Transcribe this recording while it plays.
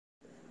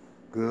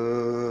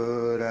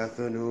Good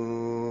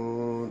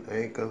afternoon,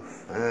 Anchor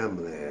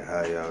family.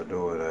 How y'all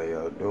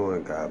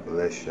doing? God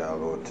bless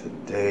y'all on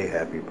today.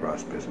 Happy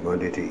prosperous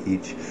Monday to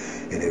each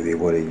and every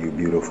one of you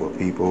beautiful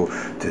people.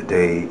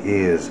 Today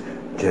is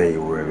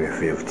January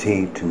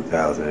 15th,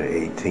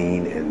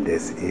 2018, and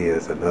this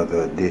is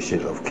another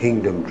edition of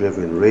Kingdom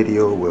Driven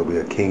Radio, where we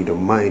are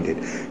kingdom minded,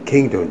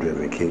 kingdom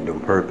driven, kingdom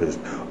purposed,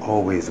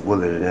 always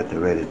willing and at the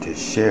ready to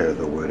share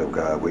the word of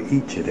God with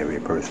each and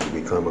every person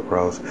we come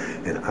across.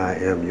 And I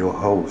am your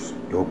host,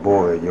 your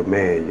boy, your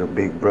man, your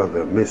big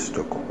brother,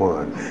 Mr.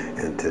 Quan.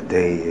 And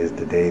today is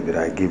the day that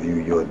I give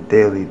you your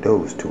daily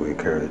dose to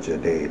encourage your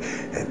day.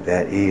 And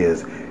that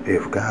is,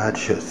 if God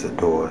shuts the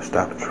door,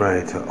 stop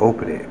trying to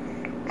open it.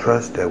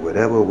 Trust that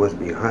whatever was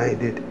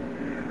behind it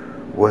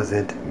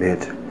wasn't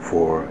meant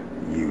for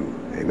you.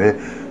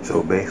 Amen.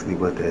 So basically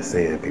what they're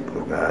saying,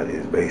 people of God,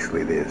 is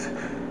basically this.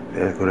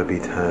 There's going to be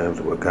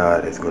times where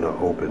God is going to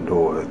open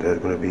doors. There's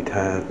going to be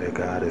times that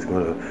God is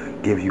going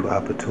to give you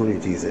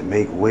opportunities and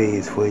make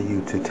ways for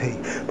you to take.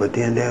 But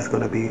then there's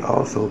going to be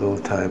also those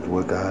times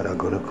where God are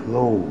going to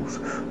close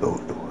those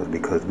doors,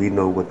 because we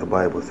know what the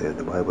Bible says.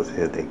 The Bible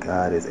says that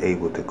God is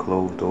able to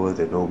close doors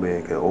that no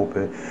man can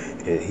open,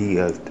 and He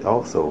is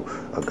also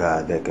a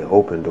God that can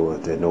open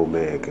doors that no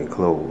man can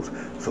close.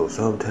 So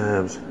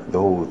sometimes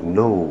those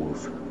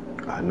no's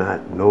are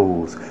not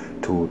no's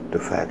to the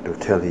fact of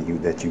telling you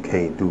that you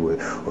can't do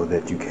it or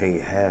that you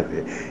can't have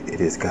it.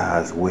 It is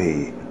God's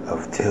way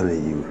of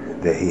telling you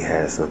that He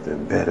has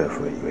something better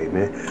for you.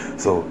 Amen.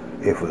 So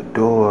if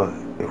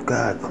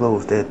God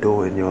closed that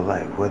door in your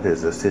life, whether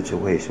it's a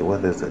situation,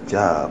 whether it's a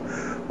job,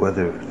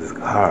 whether it's a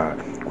car,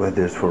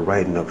 whether it's for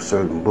writing up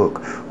certain book,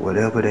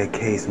 whatever that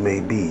case may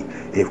be,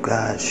 if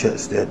God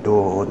shuts that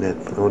door on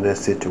that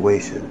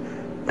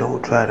situation,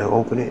 don't try to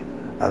open it.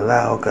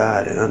 Allow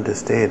God and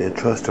understand and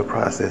trust the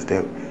process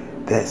that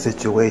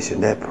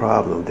situation, that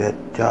problem,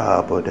 that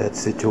job, or that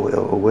situation,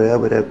 or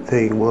whatever that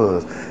thing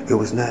was, it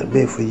was not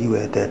meant for you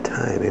at that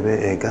time.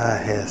 Amen. And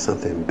God has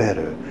something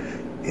better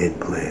in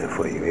plan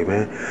for you.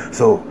 Amen.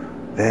 So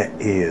that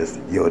is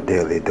your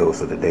daily dose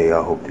of the day.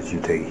 I hope that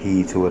you take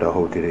heed to it. I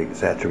hope that it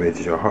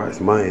saturates your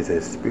hearts, minds,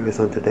 and spirits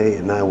on today.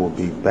 And I will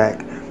be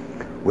back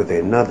with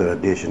another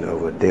edition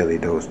of a daily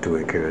dose to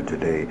encourage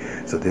today.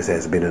 So this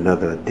has been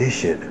another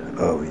edition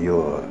of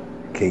your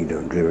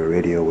Kingdom Driven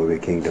Radio, where we're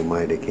kingdom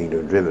minded,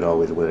 kingdom driven,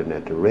 always willing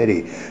and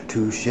ready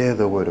to share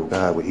the word of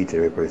God with each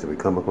and every person we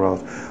come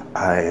across.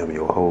 I am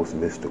your host,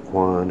 Mr.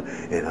 Quan,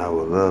 and I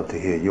would love to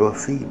hear your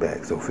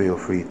feedback. So feel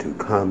free to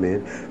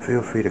comment,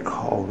 feel free to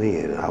call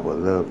in. I would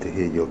love to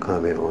hear your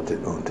comment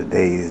on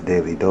today's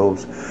daily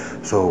dose.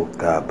 So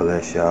God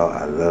bless y'all.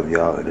 I love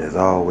y'all, and as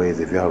always,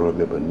 if y'all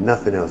remember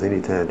nothing else,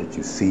 anytime that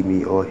you see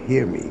me or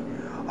hear me,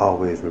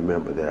 always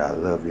remember that I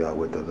love y'all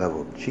with the love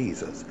of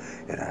Jesus,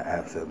 and I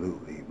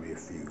absolutely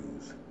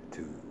refuse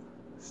to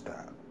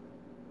stop.